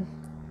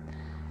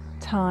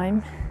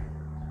time.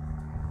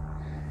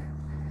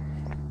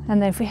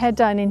 And then if we head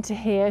down into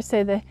here,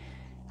 so the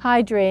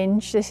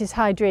hydrangea, this is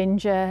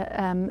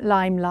hydrangea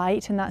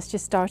limelight, and that's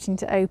just starting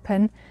to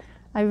open.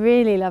 I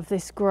really love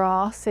this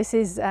grass. This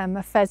is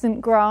a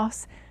pheasant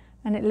grass,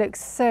 and it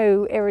looks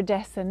so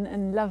iridescent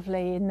and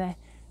lovely in the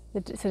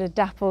sort of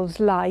dappled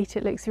light.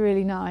 It looks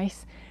really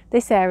nice.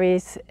 This area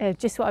is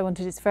just what I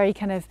wanted. It's very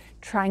kind of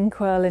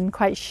tranquil and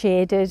quite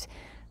shaded,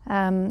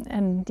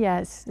 and yeah,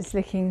 it's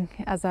looking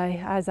as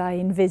I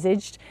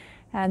envisaged.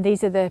 And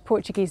these are the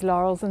Portuguese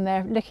laurels, and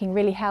they're looking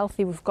really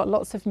healthy. We've got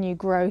lots of new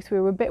growth.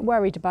 We were a bit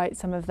worried about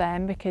some of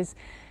them because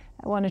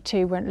 1 or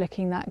 2 weren't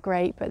looking that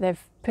great, but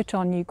they've put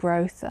on new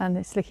growth and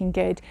it's looking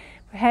good.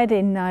 We're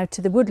heading now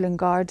to the woodland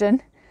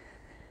garden.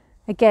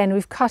 Again,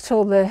 we've cut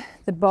all the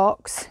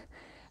box.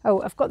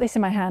 Oh, I've got this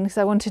in my hand because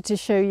I wanted to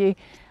show you.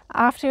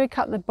 After we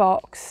cut the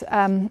box,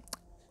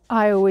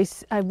 I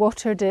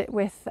watered it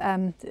with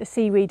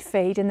seaweed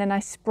feed, and then I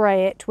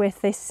spray it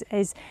with this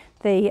is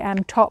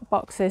the Top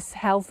Boxes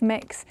health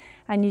mix,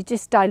 and you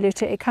just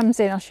dilute it. It comes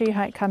in, I'll show you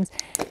how it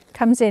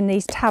comes in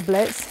these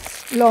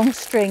tablets, long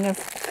string of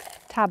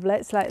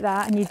tablets like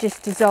that, and you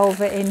just dissolve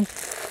it in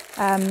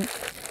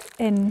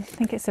I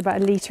think it's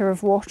about a litre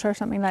of water,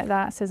 something like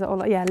that. It says it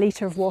all, yeah, a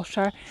litre of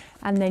water,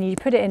 and then you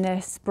put it in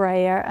a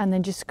sprayer and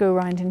then just go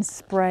around and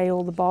spray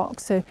all the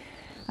box. So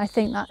I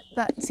think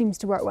that seems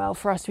to work well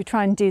for us. We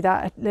try and do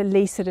that at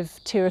least sort of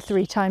 2 or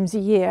 3 times a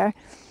year.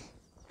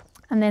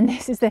 And then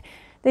this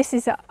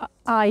is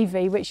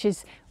ivy, which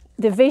is,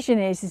 the vision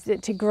is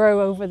that to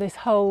grow over this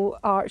whole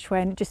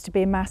archway and just to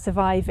be a massive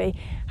ivy.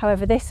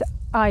 However, this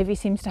ivy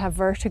seems to have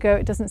vertigo.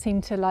 It doesn't seem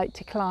to like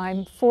to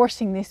climb,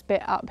 forcing this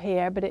bit up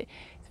here, but it's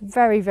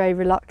very, very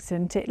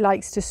reluctant. It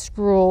likes to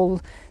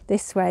scroll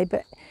this way,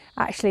 but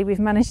actually we've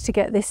managed to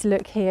get this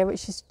look here,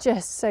 which is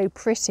just so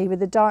pretty with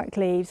the dark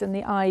leaves and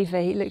the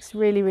ivy. It looks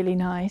really, really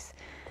nice.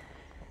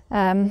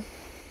 Yeah,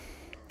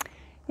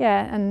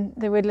 and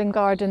the woodland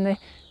garden, the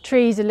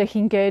trees are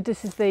looking good.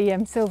 This is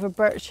the silver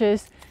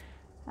birches,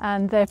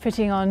 and they're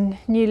putting on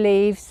new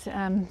leaves.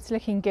 It's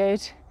looking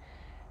good.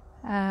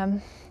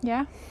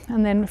 Yeah,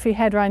 and then if we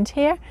head around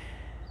here,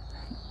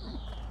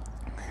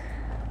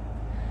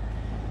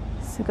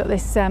 so we've got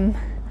this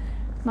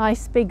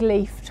nice big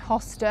leafed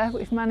hosta.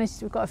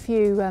 We've got a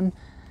few a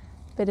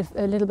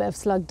little bit of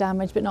slug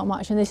damage, but not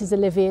much. And this is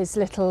Olivia's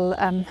little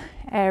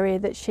area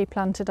that she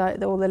planted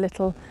out, all the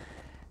little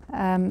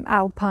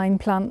alpine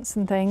plants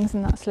and things,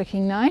 and that's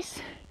looking nice.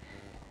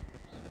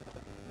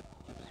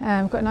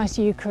 We've got a nice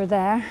euchre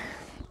there.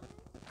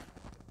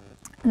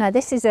 Now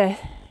this is an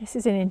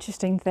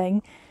interesting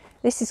thing.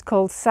 This is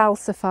called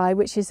salsify,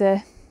 which is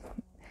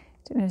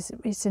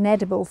it's an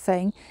edible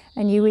thing,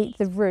 and you eat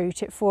the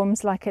root. It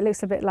forms it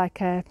looks a bit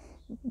like a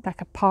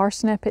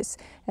parsnip. It's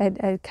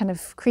a kind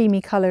of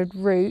creamy coloured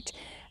root,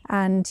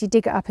 and you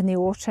dig it up in the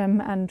autumn,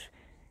 and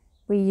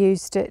we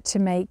used it to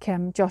make,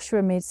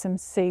 Joshua made some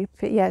soup.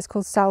 But yeah, it's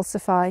called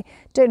salsify.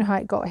 Don't know how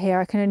it got here.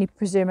 I can only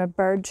presume a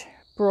bird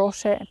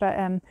brought it, but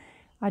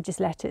I just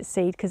let it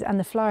seed, and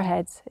the flower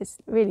heads, it's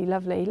really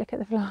lovely. Look at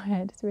the flower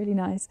head, it's really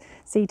nice,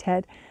 seed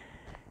head.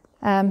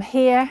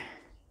 Here,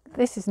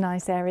 this is a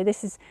nice area.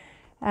 This is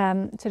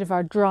sort of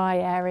our dry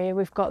area.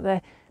 We've got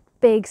the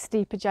big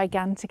Stipa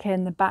gigantica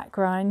in the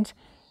background,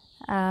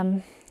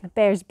 the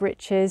bear's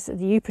breeches, the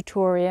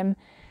eupatorium,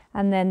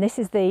 and then these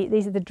are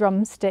the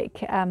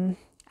drumstick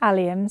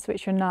alliums,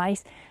 which are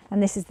nice,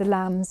 and this is the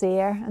lamb's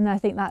ear, and I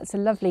think that's a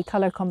lovely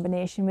colour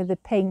combination with the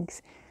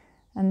pinks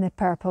and the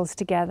purples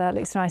together. It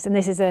looks nice. And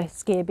this is a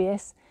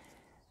scabious,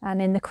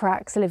 and in the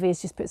cracks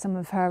Olivia's just put some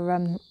of her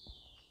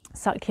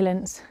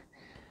succulents,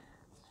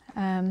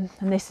 and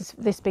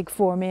this big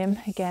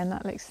phormium, again,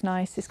 that looks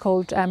nice. It's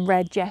called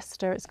red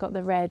jester. It's got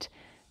the red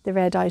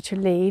outer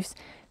leaves.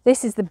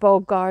 This is the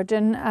bog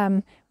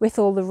garden. With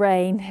all the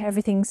rain,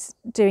 everything's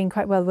doing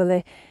quite well. Well,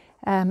 the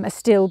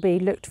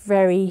astilbe looked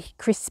very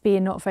crispy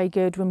and not very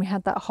good when we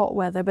had that hot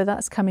weather, but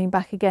that's coming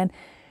back again.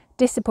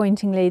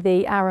 Disappointingly,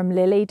 the arum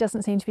lily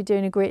doesn't seem to be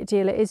doing a great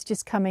deal. It is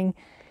just coming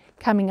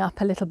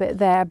up a little bit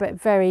there, but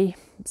very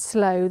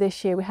slow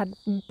this year. We had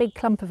a big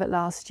clump of it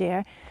last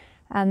year.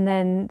 And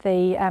then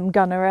the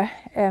gunnera,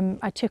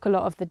 I took a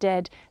lot of the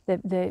dead,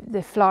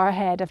 the flower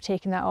head, I've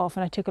taken that off,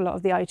 and I took a lot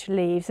of the outer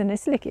leaves, and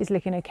it's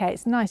looking okay.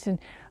 It's nice and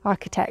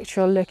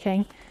architectural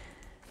looking.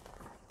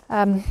 Got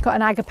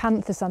an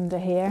agapanthus under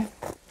here.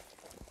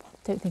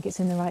 Don't think it's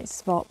in the right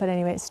spot, but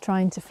anyway, it's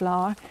trying to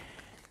flower.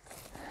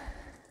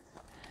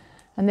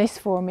 And this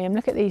phormium,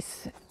 look at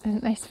these,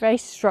 nice, very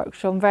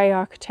structural and very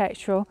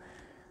architectural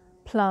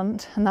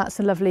plant, and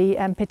that's a lovely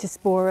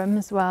pittosporum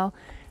as well.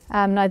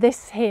 Now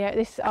this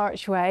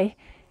archway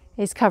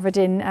is covered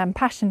in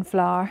passion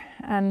flower,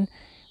 and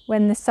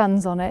when the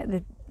sun's on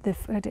it,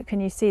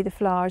 can you see the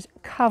flowers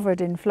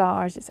covered in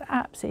flowers? It's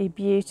absolutely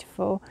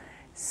beautiful.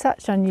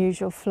 Such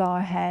unusual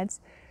flower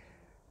heads,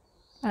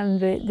 and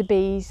the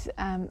bees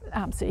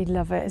absolutely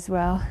love it as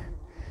well.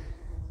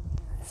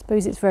 I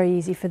suppose it's very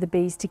easy for the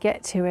bees to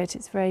get to it.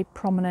 It's very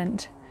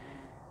prominent.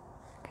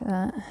 Look at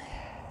that.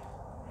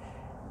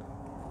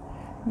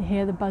 You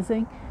hear the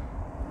buzzing?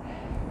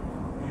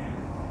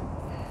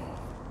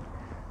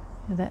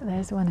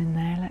 There's one in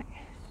there,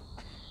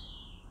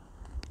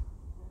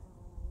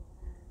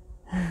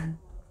 look.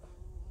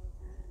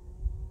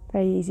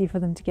 Very easy for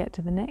them to get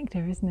to the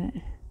nectar,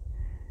 isn't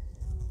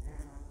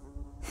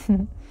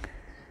it?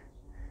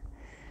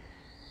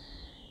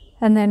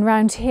 And then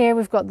round here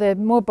we've got the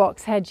more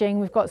box hedging.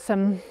 We've got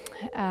some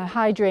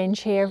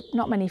hydrangea here.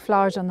 Not many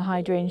flowers on the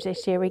hydrangea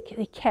this year.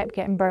 They kept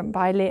getting burnt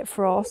by late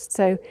frost,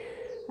 so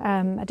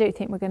I don't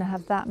think we're going to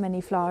have that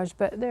many flowers,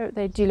 but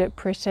they do look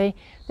pretty.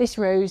 This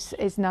rose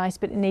is nice,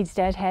 but it needs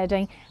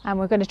deadheading, and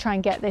we're going to try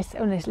and get this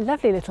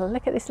lovely little,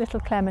 look at this little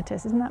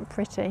clematis, isn't that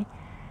pretty?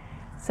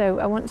 So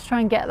I want to try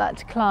and get that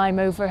to climb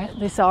over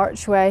this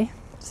archway,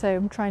 so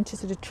I'm trying to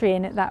sort of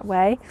train it that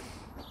way.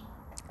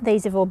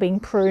 These have all been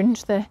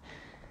pruned, the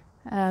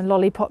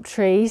lollipop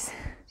trees,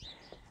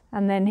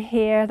 And then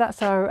here,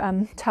 that's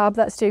our tub,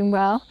 that's doing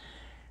well.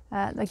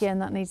 Again,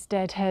 that needs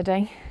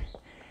deadheading.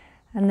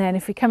 And then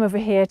if we come over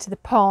here to the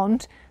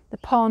pond,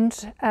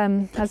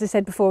 as I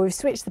said before, we've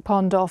switched the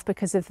pond off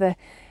because of the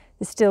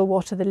still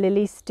water. The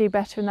lilies do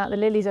better in that. The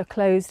lilies are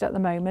closed at the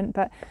moment,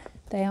 but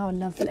they are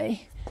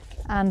lovely.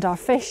 And our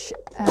fish,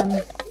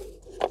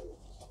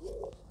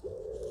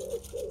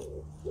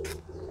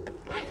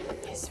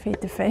 let's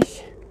feed the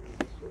fish.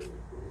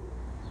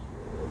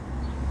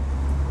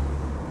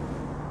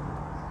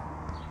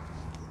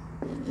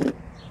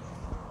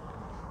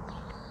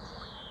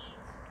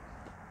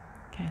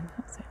 Okay,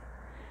 that's it.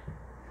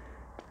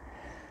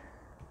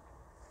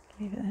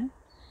 Leave it there.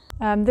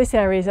 This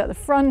area is at the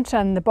front,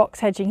 and the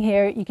box hedging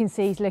here you can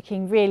see is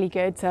looking really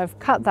good. So I've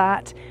cut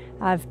that,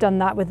 I've done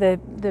that with the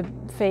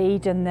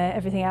feed and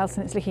everything else,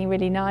 and it's looking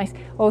really nice.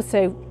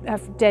 Also,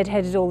 I've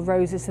deadheaded all the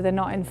roses so they're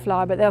not in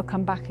flower, but they'll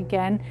come back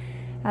again.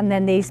 And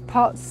then these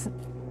pots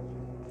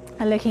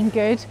are looking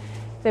good.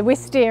 The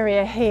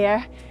wisteria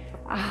here,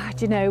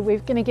 do you know, we're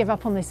going to give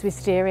up on this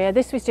wisteria.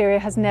 This wisteria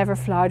has never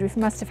flowered. We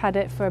must have had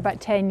it for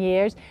about 10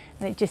 years,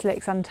 and it just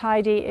looks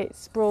untidy. It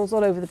sprawls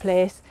all over the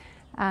place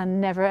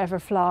and never ever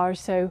flowers.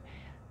 So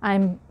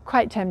I'm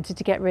quite tempted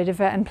to get rid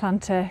of it and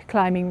plant a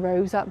climbing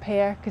rose up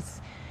here,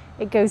 because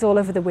it goes all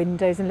over the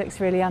windows and looks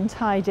really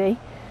untidy.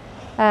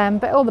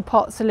 But all the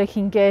pots are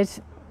looking good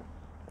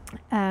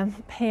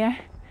here.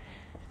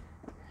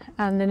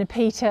 And the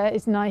Nepeta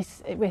is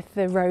nice with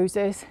the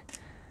roses.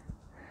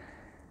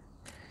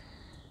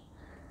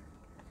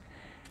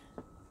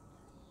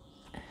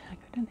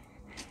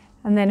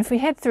 And then if we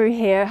head through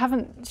here, I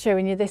haven't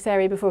shown you this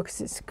area before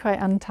because it's quite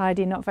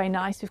untidy, not very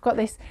nice. We've got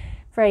this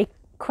very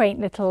quaint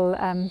little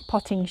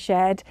potting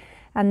shed,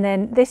 and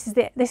then this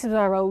is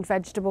our old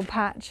vegetable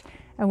patch,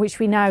 and which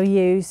we now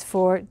use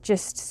for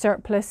just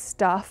surplus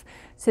stuff.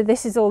 So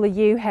this is all the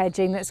yew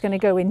hedging that's going to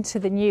go into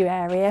the new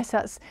area.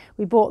 So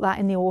we bought that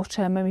in the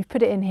autumn, and we've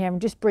put it in here and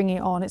just bringing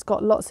it on. It's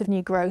got lots of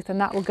new growth, and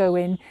that will go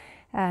in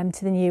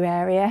to the new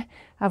area.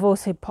 I've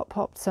also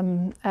popped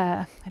some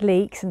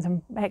leeks and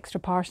some extra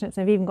parsnips,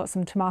 and I've even got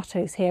some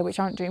tomatoes here which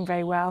aren't doing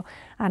very well,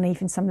 and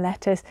even some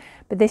lettuce.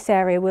 But this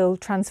area will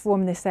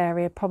transform this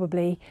area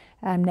probably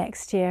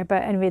next year.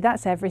 But anyway,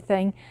 that's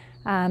everything.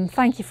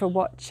 Thank you for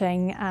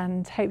watching,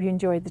 and hope you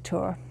enjoyed the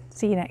tour.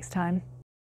 See you next time.